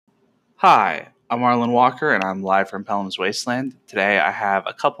Hi, I'm Arlen Walker, and I'm live from Pelham's Wasteland. Today, I have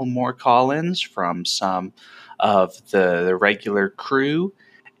a couple more call-ins from some of the regular crew,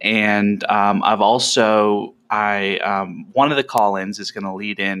 and I've also one of the call-ins is going to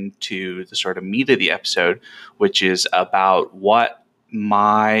lead into the sort of meat of the episode, which is about what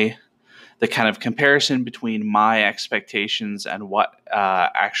the kind of comparison between my expectations and what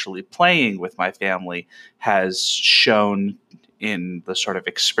actually playing with my family has shown in the sort of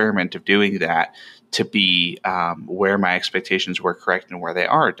experiment of doing that to be where my expectations were correct and where they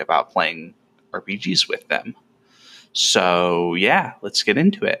aren't about playing RPGs with them. So, yeah, let's get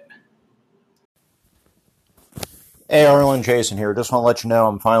into it. Hey, Arlen, Jason here. Just want to let you know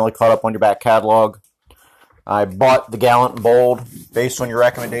I'm finally caught up on your back catalog. I bought The Gallant and Bold based on your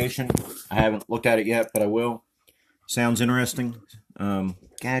recommendation. I haven't looked at it yet, but I will. Sounds interesting.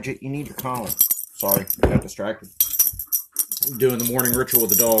 Gadget, you need your collar. Sorry, I got distracted. I'm doing the morning ritual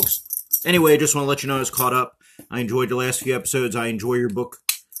with the dogs. Anyway, just want to let you know I was caught up. I enjoyed the last few episodes. I enjoy your book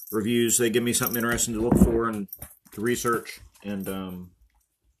reviews. They give me something interesting to look for and to research. And,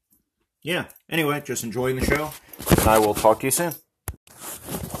 yeah. Anyway, just enjoying the show. And I will talk to you soon.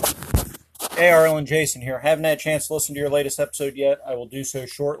 Hey, Arlen, Jason here. Haven't had a chance to listen to your latest episode yet. I will do so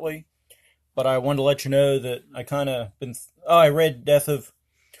shortly. But I wanted to let you know that I kind of been... I read Death of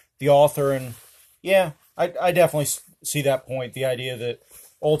the Author, and yeah, I definitely see that point. The idea that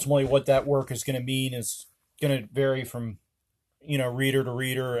ultimately what that work is going to mean is going to vary from, reader to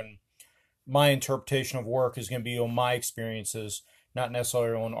reader, and my interpretation of work is going to be on my experiences, not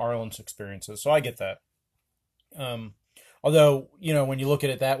necessarily on Arlen's experiences. So I get that. Although, when you look at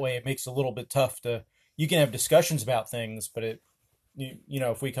it that way, it makes it a little bit tough you can have discussions about things, but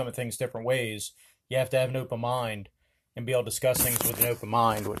if we come at things different ways, you have to have an open mind and be able to discuss things with an open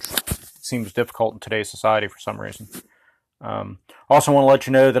mind, which seems difficult in today's society for some reason. Also want to let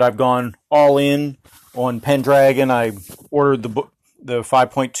you know that I've gone all in on Pendragon. I ordered the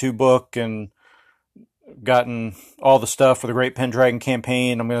 5.2 book and gotten all the stuff for the Great Pendragon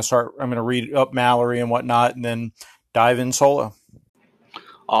campaign. I'm going to read up Mallory and whatnot, and then dive in solo.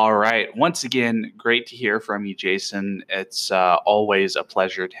 All right. Once again, great to hear from you, Jason. It's always a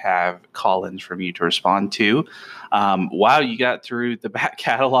pleasure to have call-ins from you to respond to. Wow, you got through the back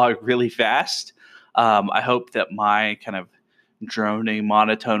catalog really fast. I hope that my kind of droning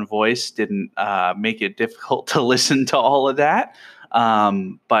monotone voice didn't make it difficult to listen to all of that.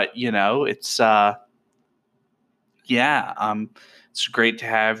 But, it's great to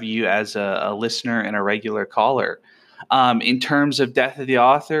have you as a listener and a regular caller. In terms of Death of the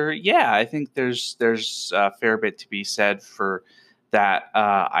Author, yeah, I think there's a fair bit to be said for that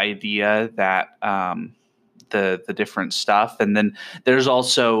idea that the different stuff, and then there's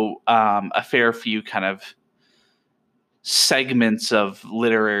also a fair few kind of segments of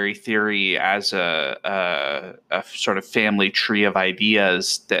literary theory as a sort of family tree of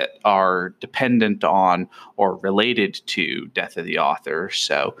ideas that are dependent on or related to Death of the Author.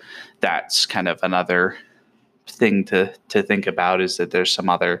 So that's kind of another thing to think about, is that there's some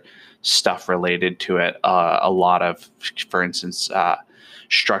other stuff related to it. A lot of, for instance,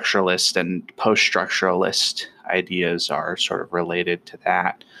 structuralist and post-structuralist ideas are sort of related to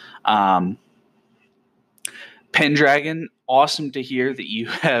that. Pendragon, awesome to hear that you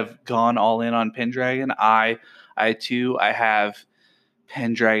have gone all in on Pendragon. I too, I have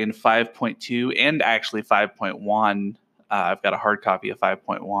Pendragon 5.2 and actually 5.1. I've got a hard copy of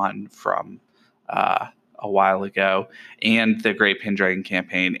 5.1 from a while ago, and the Great Pendragon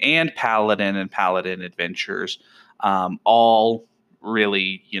campaign, and Paladin and Paladin Adventures. All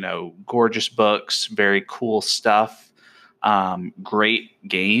really, gorgeous books, very cool stuff. Great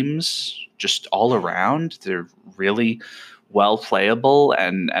games, just all around. They're really well playable,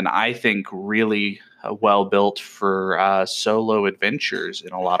 and I think really well built for solo adventures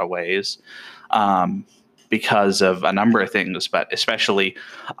in a lot of ways, because of a number of things. But especially,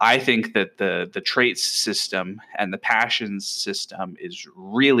 I think that the traits system and the passions system is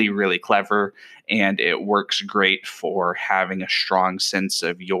really, really clever, and it works great for having a strong sense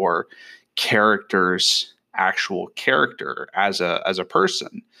of your character's actual character as a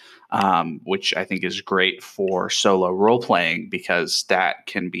person, which I think is great for solo role playing, because it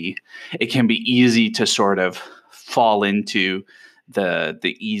can be easy to sort of fall into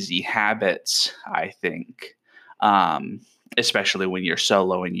the easy habits, I think, especially when you're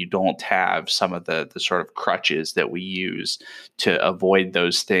solo and you don't have some of the sort of crutches that we use to avoid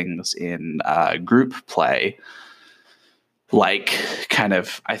those things in group play. like kind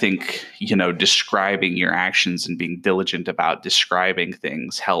of, I think, describing your actions and being diligent about describing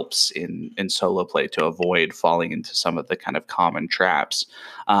things helps in solo play to avoid falling into some of the kind of common traps.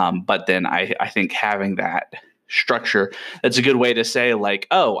 But then I think having that structure, that's a good way to say, like,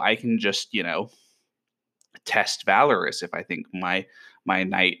 oh, I can just, test valorous if I think my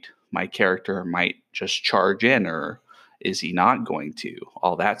knight, my character might just charge in, or is he not going to,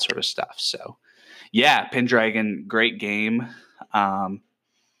 all that sort of stuff. So yeah, Pendragon, great game. Um,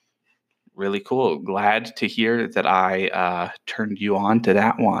 really cool. Glad to hear that I turned you on to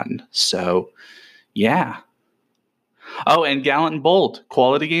that one. So, yeah. Oh, and Gallant and Bold,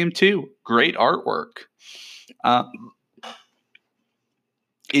 quality game too. Great artwork. Uh,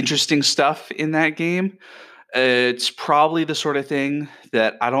 interesting stuff in that game. It's probably the sort of thing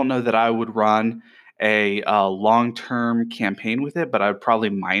that I don't know that I would run a long-term campaign with it, but I'd probably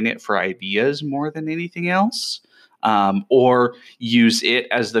mine it for ideas more than anything else, or use it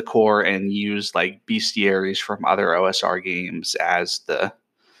as the core and use like bestiaries from other OSR games as the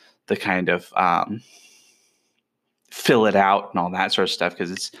kind of fill it out and all that sort of stuff,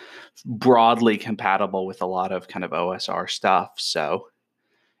 because it's broadly compatible with a lot of kind of OSR stuff. So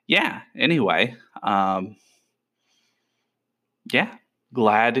yeah. Anyway. Yeah,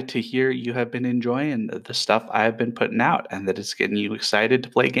 glad to hear you have been enjoying the stuff I've been putting out and that it's getting you excited to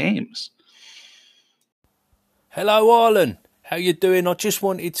play games. Hello, Arlen. How you doing? I just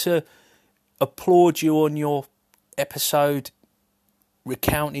wanted to applaud you on your episode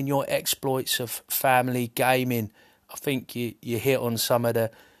recounting your exploits of family gaming. I think you hit on some of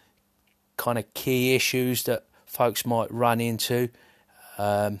the kind of key issues that folks might run into.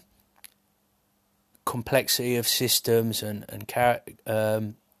 Complexity of systems and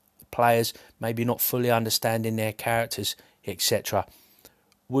players maybe not fully understanding their characters, etc.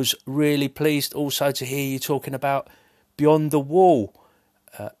 Was really pleased also to hear you talking about Beyond the Wall.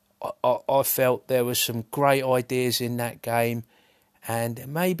 I felt there were some great ideas in that game, and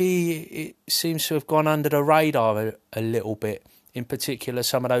maybe it seems to have gone under the radar a little bit. In particular,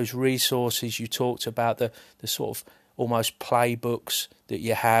 some of those resources you talked about, the sort of almost playbooks that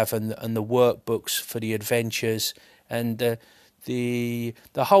you have, and the workbooks for the adventures, and the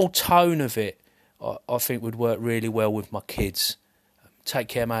whole tone of it, I think would work really well with my kids. Take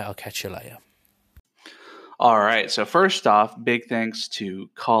care, mate. I'll catch you later. All right. So first off, big thanks to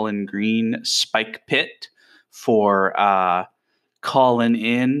Colin Green Spike Pit for calling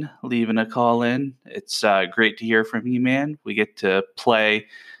in, leaving a call in. It's great to hear from you, man. We get to play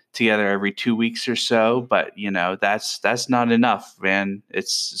together every 2 weeks or so, but that's not enough, man.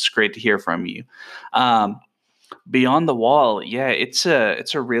 It's great to hear from you. Beyond the Wall, yeah, it's a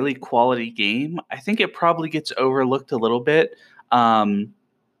really quality game. I think it probably gets overlooked a little bit.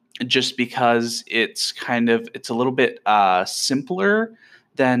 Just because it's a little bit simpler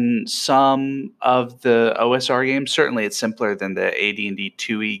than some of the OSR games. Certainly, it's simpler than the AD&D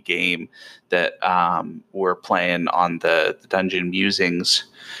 2e game that we're playing on the Dungeon Musings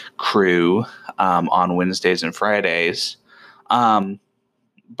crew on Wednesdays and Fridays.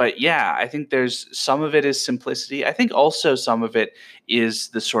 But yeah, I think there's some of it is simplicity. I think also some of it is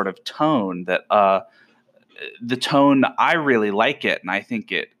the sort of tone that the tone, I really like it, and I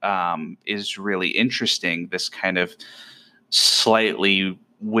think it is really interesting. This kind of slightly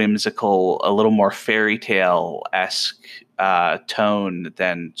whimsical, a little more fairy tale esque tone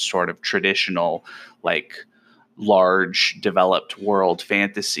than sort of traditional, like large developed world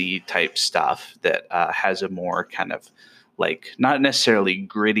fantasy type stuff that has a more kind of like not necessarily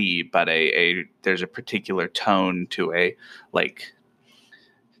gritty, but there's a particular tone to a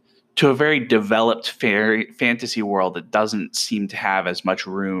very developed fantasy world that doesn't seem to have as much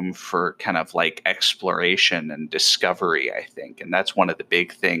room for kind of like exploration and discovery, I think. And that's one of the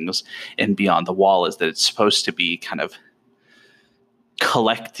big things in Beyond the Wall, is that it's supposed to be kind of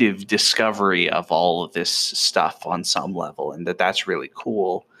collective discovery of all of this stuff on some level, and that's really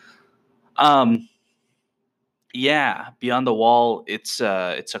cool. Yeah, Beyond the Wall, it's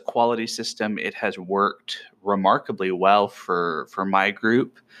a quality system. It has worked remarkably well for my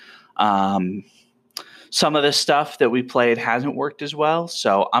group. Um, some of the stuff that we played hasn't worked as well.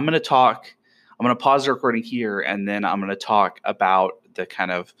 So I'm going to pause the recording here, and then I'm going to talk about the kind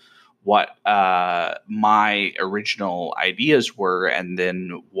of what my original ideas were, and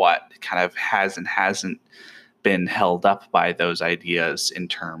then what kind of has and hasn't been held up by those ideas in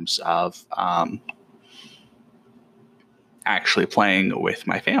terms of actually playing with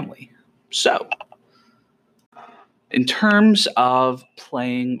my family. So In terms of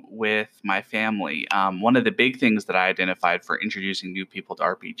playing with my family, one of the big things that I identified for introducing new people to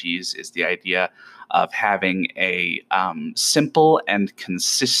RPGs is the idea of having a simple and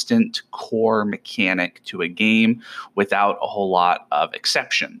consistent core mechanic to a game without a whole lot of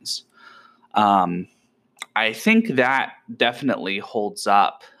exceptions. Um, I think that definitely holds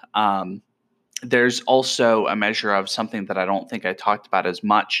up. There's also a measure of something that I don't think I talked about as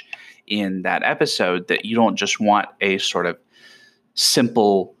much in that episode, that you don't just want a sort of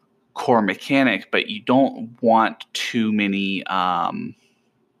simple core mechanic, but you don't want too many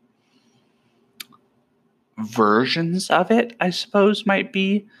versions of it, I suppose might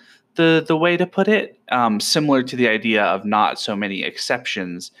be the way to put it. Similar to the idea of not so many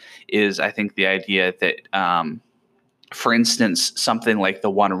exceptions is, I think, the idea that for instance, something like the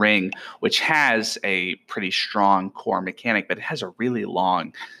One Ring, which has a pretty strong core mechanic, but it has a really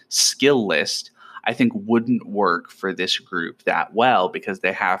long skill list, I think wouldn't work for this group that well, because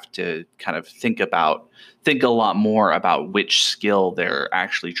they have to kind of think a lot more about which skill they're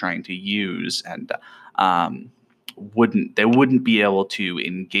actually trying to use, and um, wouldn't be able to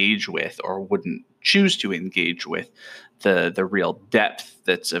engage with, or wouldn't choose to engage with the real depth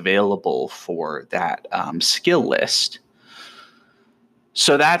that's available for that skill list.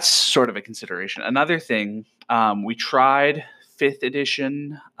 So that's sort of a consideration. Another thing, we tried 5th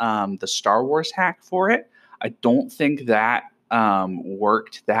edition, the Star Wars hack for it. I don't think that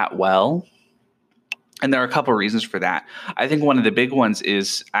worked that well. And there are a couple of reasons for that. I think one of the big ones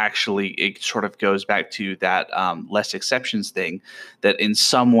is actually, it sort of goes back to that less exceptions thing, that in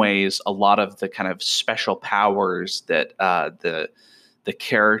some ways, a lot of the kind of special powers that the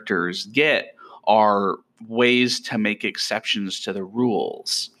characters get are ways to make exceptions to the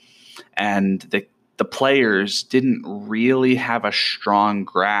rules. And the players didn't really have a strong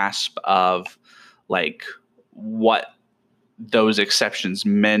grasp of like what those exceptions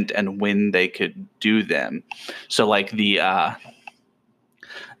meant and when they could do them. So like the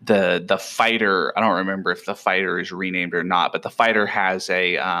fighter, I don't remember if the fighter is renamed or not, but the fighter has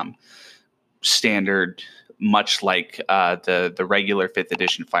a standard, much like the regular 5th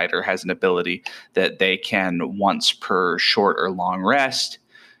edition fighter has an ability that they can, once per short or long rest,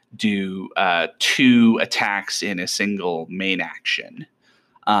 do 2 attacks in a single main action.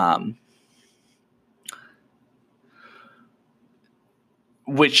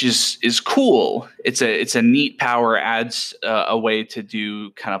 Which is cool. It's a neat power. Adds a way to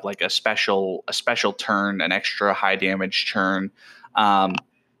do kind of like a special turn, an extra high damage turn.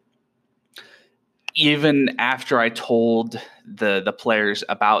 Even after I told the players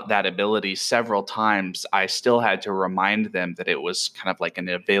about that ability several times, I still had to remind them that it was kind of like an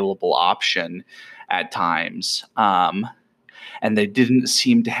available option at times. And they didn't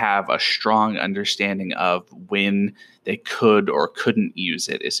seem to have a strong understanding of when they could or couldn't use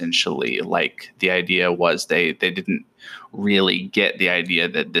it, essentially. Like, the idea was they didn't really get the idea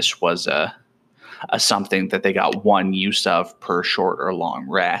that this was a something that they got one use of per short or long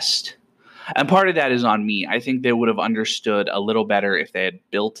rest. And part of that is on me. I think they would have understood a little better if they had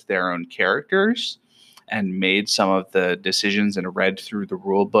built their own characters and made some of the decisions and read through the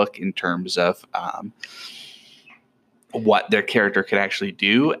rule book in terms of what their character could actually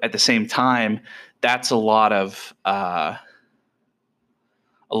do. At the same time, that's a lot of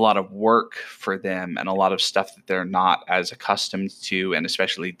work for them, and a lot of stuff that they're not as accustomed to, and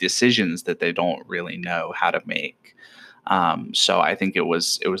especially decisions that they don't really know how to make. So I think it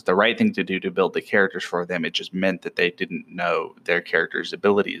was the right thing to do to build the characters for them. It just meant that they didn't know their characters'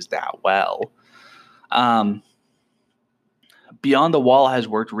 abilities that well. Beyond the Wall has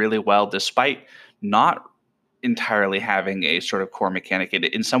worked really well, despite not entirely having a sort of core mechanic. It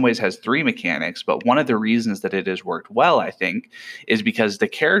in some ways has 3 mechanics, but one of the reasons that it has worked well, I think, is because the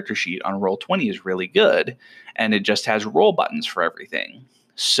character sheet on Roll20 is really good, and it just has roll buttons for everything.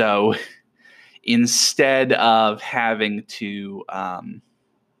 So instead of having to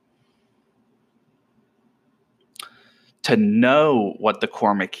know what the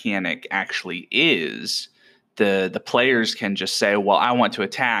core mechanic actually is, the players can just say, well, I want to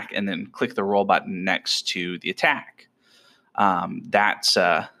attack, and then click the roll button next to the attack.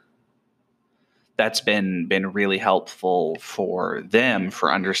 That's been really helpful for them,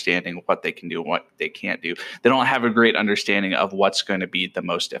 for understanding what they can do and what they can't do. They don't have a great understanding of what's going to be the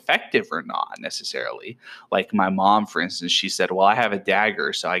most effective or not, necessarily. Like my mom, for instance, she said, well, I have a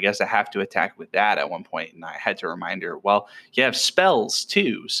dagger, so I guess I have to attack with that at one point. And I had to remind her, well, you have spells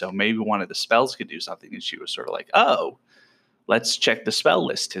too, so maybe one of the spells could do something. And she was sort of like, oh, let's check the spell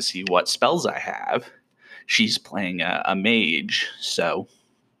list to see what spells I have. She's playing a mage, so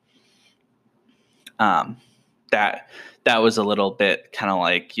that was a little bit kind of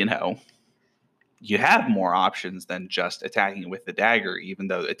like, you have more options than just attacking with the dagger, even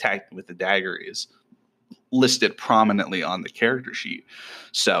though attacking with the dagger is listed prominently on the character sheet.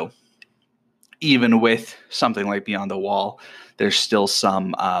 So even with something like Beyond the Wall, there's still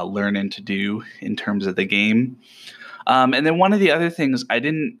some learning to do in terms of the game. And then one of the other things I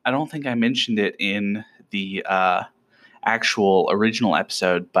don't think I mentioned it in the actual original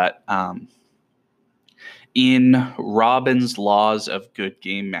episode, but in Robin's Laws of Good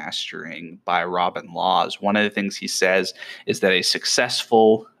Game Mastering by Robin Laws, one of the things he says is that a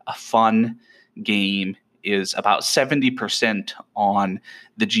successful, a fun game is about 70% on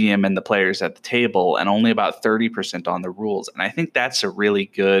the GM and the players at the table and only about 30% on the rules. And I think that's a really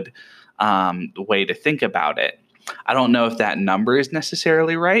good way to think about it. I don't know if that number is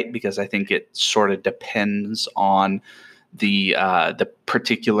necessarily right, because I think it sort of depends on the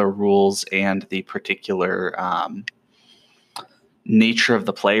particular rules and the particular nature of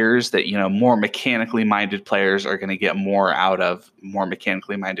the players. That more mechanically minded players are going to get more out of more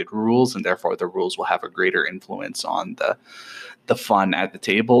mechanically minded rules, and therefore the rules will have a greater influence on the fun at the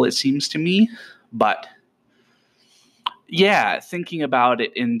table, it seems to me. But yeah, thinking about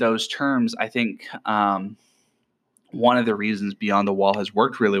it in those terms, I think one of the reasons Beyond the Wall has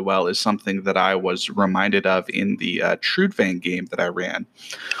worked really well is something that I was reminded of in the Trudvang game that I ran,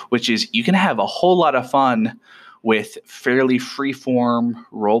 which is you can have a whole lot of fun with fairly freeform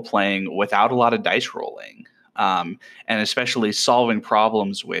role-playing without a lot of dice rolling. And especially solving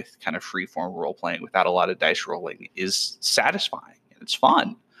problems with kind of freeform role-playing without a lot of dice rolling is satisfying. It's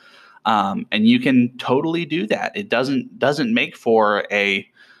fun. And you can totally do that. It doesn't make for a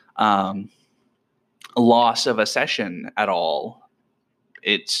loss of a session at all.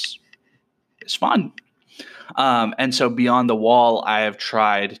 It's fun. And so Beyond the Wall, I have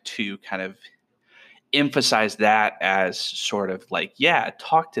tried to kind of emphasize that as sort of like,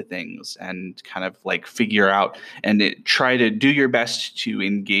 talk to things and kind of like figure out and try to do your best to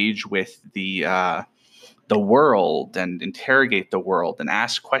engage with the world and interrogate the world and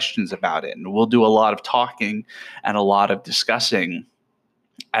ask questions about it. And we'll do a lot of talking and a lot of discussing,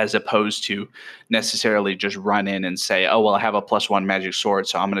 as opposed to necessarily just run in and say, oh, well, I have a +1 magic sword,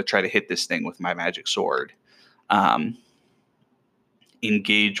 so I'm going to try to hit this thing with my magic sword.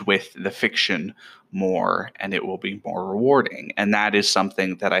 Engage with the fiction more, and it will be more rewarding. And that is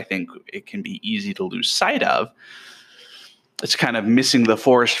something that I think it can be easy to lose sight of. It's kind of missing the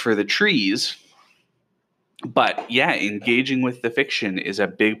forest for the trees. But yeah, engaging with the fiction is a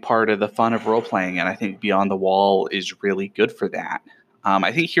big part of the fun of role-playing, and I think Beyond the Wall is really good for that.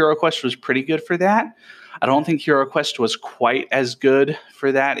 I think Hero Quest was pretty good for that. I don't think Hero Quest was quite as good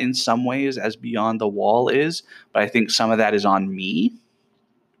for that in some ways as Beyond the Wall is, but I think some of that is on me.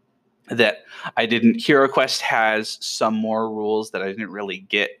 That I didn't. Hero Quest has some more rules that I didn't really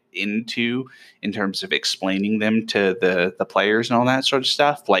get into in terms of explaining them to the players and all that sort of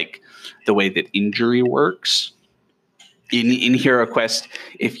stuff, like the way that injury works. In Hero Quest,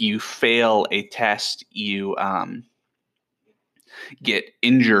 if you fail a test, you get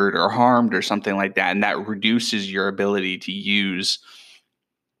injured or harmed or something like that, and that reduces your ability to use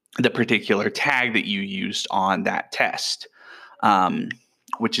the particular tag that you used on that test,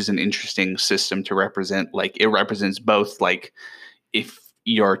 which is an interesting system to represent. Like, it represents both, like, if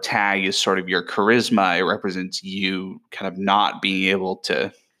your tag is sort of your charisma, it represents you kind of not being able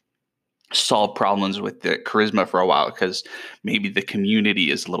to solve problems with the charisma for a while because maybe the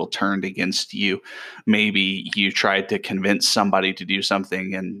community is a little turned against you. Maybe you tried to convince somebody to do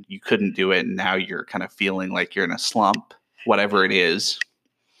something and you couldn't do it, and now you're kind of feeling like you're in a slump, whatever it is.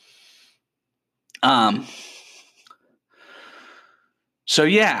 So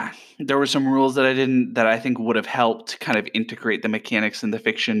yeah, there were some rules that I think would have helped kind of integrate the mechanics and the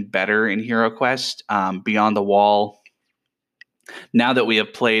fiction better in Hero Quest. Beyond the Wall, now that we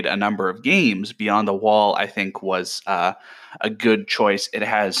have played a number of games, Beyond the Wall, I think, was a good choice. It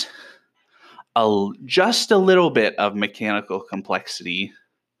has just a little bit of mechanical complexity,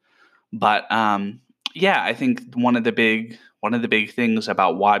 but yeah, I think one of the big things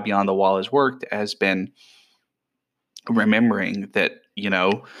about why Beyond the Wall has worked has been remembering that,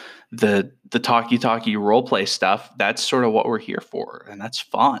 the talkie roleplay stuff, that's sort of what we're here for, and that's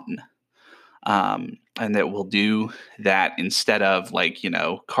fun. And that we'll do that instead of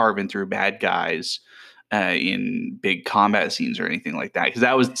carving through bad guys in big combat scenes or anything like that. Because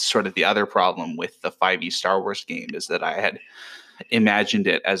that was sort of the other problem with the 5e Star Wars game, is that I had imagined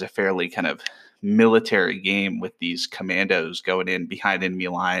it as a fairly kind of military game with these commandos going in behind enemy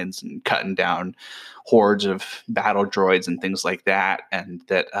lines and cutting down hordes of battle droids and things like that. And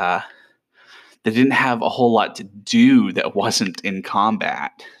that that didn't have a whole lot to do that wasn't in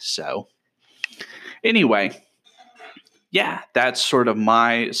combat. So anyway, yeah, that's sort of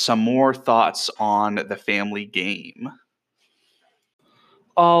some more thoughts on the family game.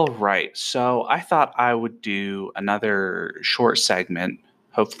 All right, so I thought I would do another short segment,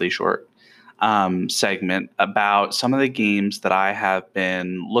 hopefully short, segment about some of the games that I have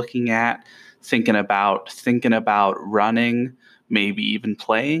been looking at, thinking about running, maybe even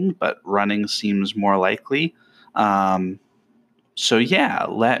playing, but running seems more likely. Um, so yeah,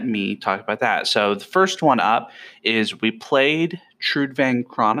 let me talk about that. So the first one up is we played Trudvang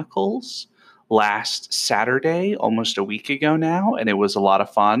Chronicles last Saturday, almost a week ago now, and it was a lot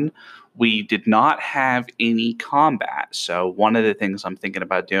of fun. We did not have any combat. So one of the things I'm thinking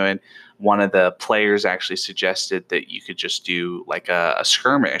about doing, one of the players actually suggested that you could just do like a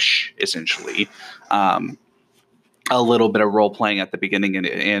skirmish, essentially. A little bit of role playing at the beginning and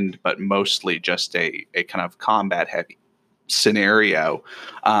end, but mostly just a kind of combat heavy scenario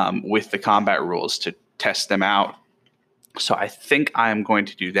with the combat rules to test them out. So I think I'm going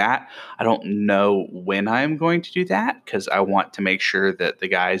to do that. I don't know when I'm going to do that because I want to make sure that the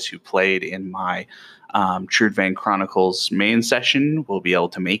guys who played in my Trudvang Chronicles main session will be able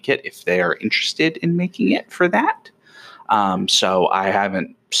to make it if they are interested in making it for that. So I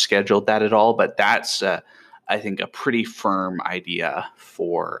haven't scheduled that at all, but that's, I think, a pretty firm idea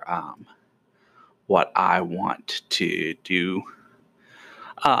for what I want to do.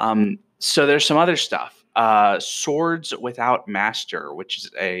 So there's some other stuff. Swords Without Master, which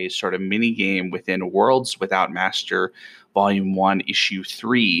is a sort of mini game within Worlds Without Master, Volume 1, Issue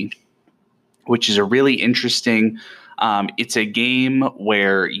 3, which is a really interesting. It's a game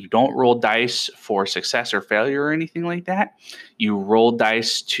where you don't roll dice for success or failure or anything like that. You roll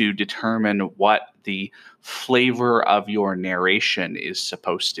dice to determine what the flavor of your narration is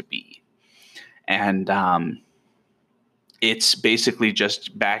supposed to be. And it's basically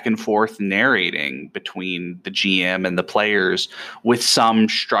just back and forth narrating between the GM and the players with some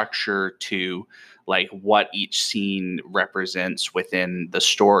structure to like what each scene represents within the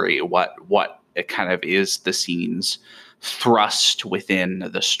story, what it kind of is the scene's thrust within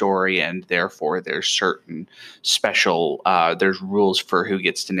the story, and therefore there's certain special there's rules for who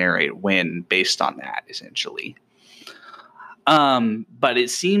gets to narrate when based on that, essentially. But it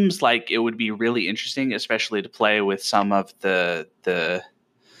seems like it would be really interesting, especially to play with some of the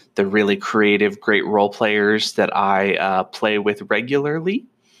really creative, great role players that I play with regularly.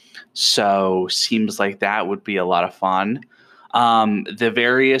 So seems like that would be a lot of fun. The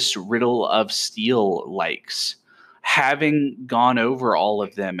various Riddle of Steel likes, having gone over all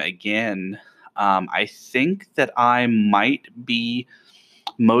of them again, I think that I might be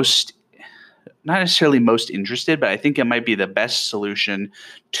most not necessarily most interested, but I think it might be the best solution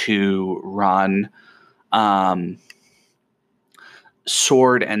to run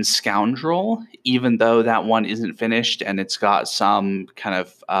Sword and Scoundrel, even though that one isn't finished and it's got some kind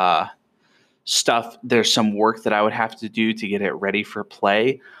of stuff. There's some work that I would have to do to get it ready for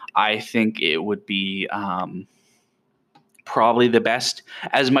play. I think it would be probably the best,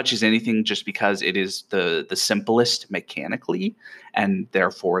 as much as anything, just because it is the simplest mechanically, and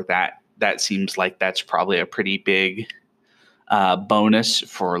therefore that seems like that's probably a pretty big bonus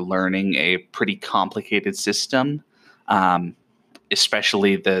for learning a pretty complicated system,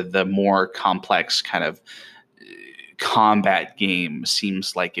 especially the more complex kind of combat game.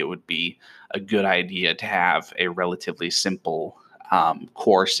 Seems like it would be a good idea to have a relatively simple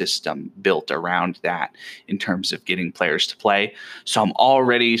core system built around that in terms of getting players to play. So I'm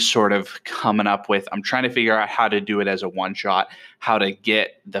already sort of coming up with, I'm trying to figure out how to do it as a one shot, how to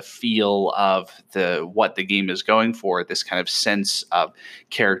get the feel of what the game is going for, this kind of sense of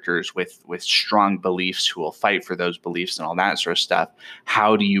characters with strong beliefs who will fight for those beliefs and all that sort of stuff.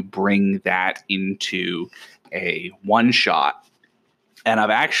 How do you bring that into a one shot? And I've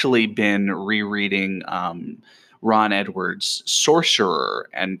actually been rereading Ron Edwards' Sorcerer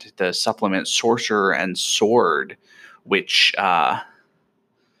and the supplement Sorcerer and Sword, which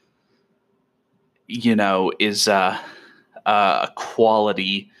is a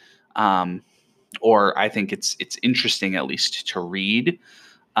quality, or I think it's interesting at least to read.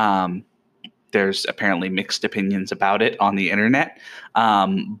 There's apparently mixed opinions about it on the internet,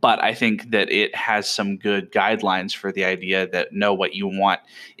 but I think that it has some good guidelines for the idea that what you want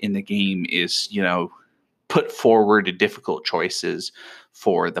in the game is, put forward difficult choices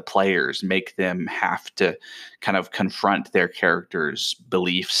for the players, make them have to kind of confront their characters'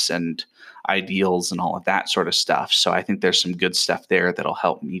 beliefs and ideals and all of that sort of stuff. So I think there's some good stuff there that'll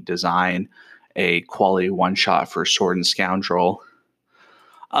help me design a quality one shot for Sword and Scoundrel.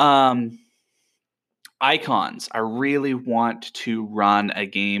 Icons. I really want to run a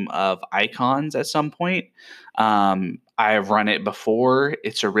game of Icons at some point. I have run it before.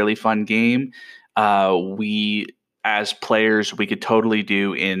 It's a really fun game. We, as players, we could totally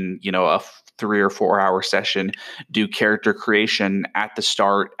do in a 3 or 4 hour session, do character creation at the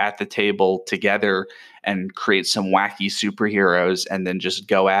start at the table together and create some wacky superheroes, and then just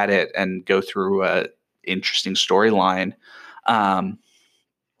go at it and go through a interesting storyline.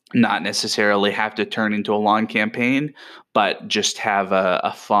 Not necessarily have to turn into a long campaign, but just have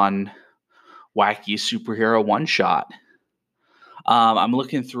a fun, wacky superhero one shot. I'm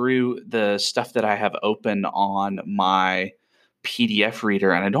looking through the stuff that I have open on my PDF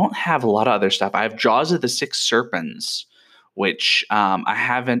reader, and I don't have a lot of other stuff. I have Jaws of the Six Serpents, which I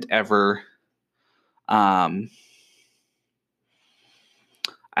haven't ever. Um,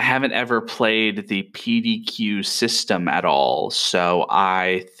 I haven't ever played the PDQ system at all, so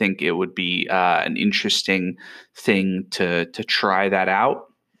I think it would be an interesting thing to try that out.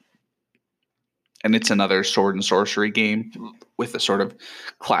 And it's another sword and sorcery game with a sort of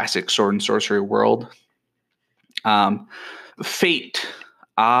classic sword and sorcery world. Um, Fate.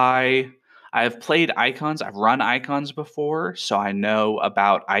 I have played Icons. I've run Icons before, so I know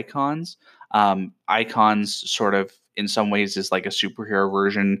about Icons. Icons sort of in some ways is like a superhero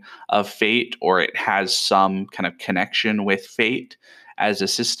version of Fate, or it has some kind of connection with Fate as a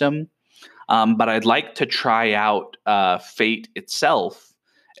system. But I'd like to try out Fate itself,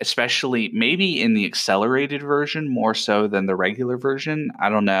 especially maybe in the accelerated version more so than the regular version. I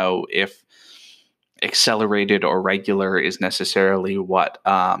don't know if accelerated or regular is necessarily what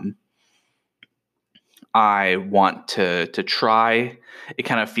I want to try. It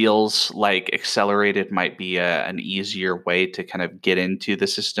kind of feels like accelerated might be an easier way to kind of get into the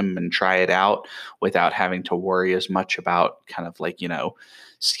system and try it out without having to worry as much about kind of like,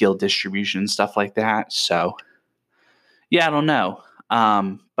 skill distribution and stuff like that. So, yeah, I don't know.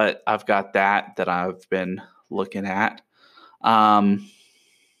 But I've got that I've been looking at.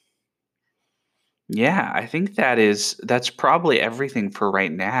 Yeah, I think that's probably everything for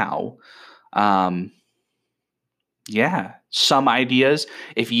right now. Um, Yeah, some ideas.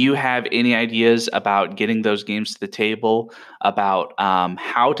 If you have any ideas about getting those games to the table, about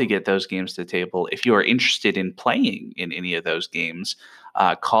how to get those games to the table, if you are interested in playing in any of those games,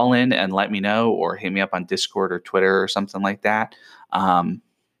 call in and let me know, or hit me up on Discord or Twitter or something like that. Um,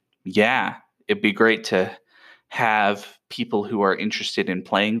 yeah, it'd be great to have people who are interested in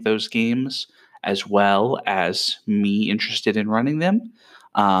playing those games as well as me interested in running them.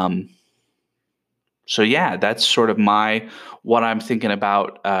 Um, so yeah, that's sort of what I'm thinking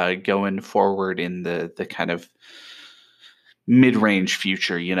about going forward in the kind of mid-range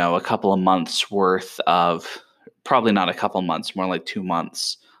future. A couple of months worth of, probably not a couple of months, more like 2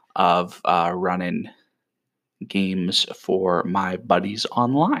 months of running games for my buddies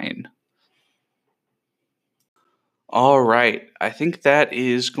online. All right, I think that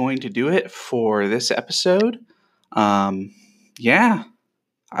is going to do it for this episode. Yeah.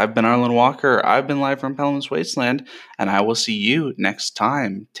 I've been Arlen Walker. I've been live from Pelham's Wasteland, and I will see you next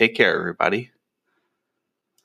time. Take care, everybody.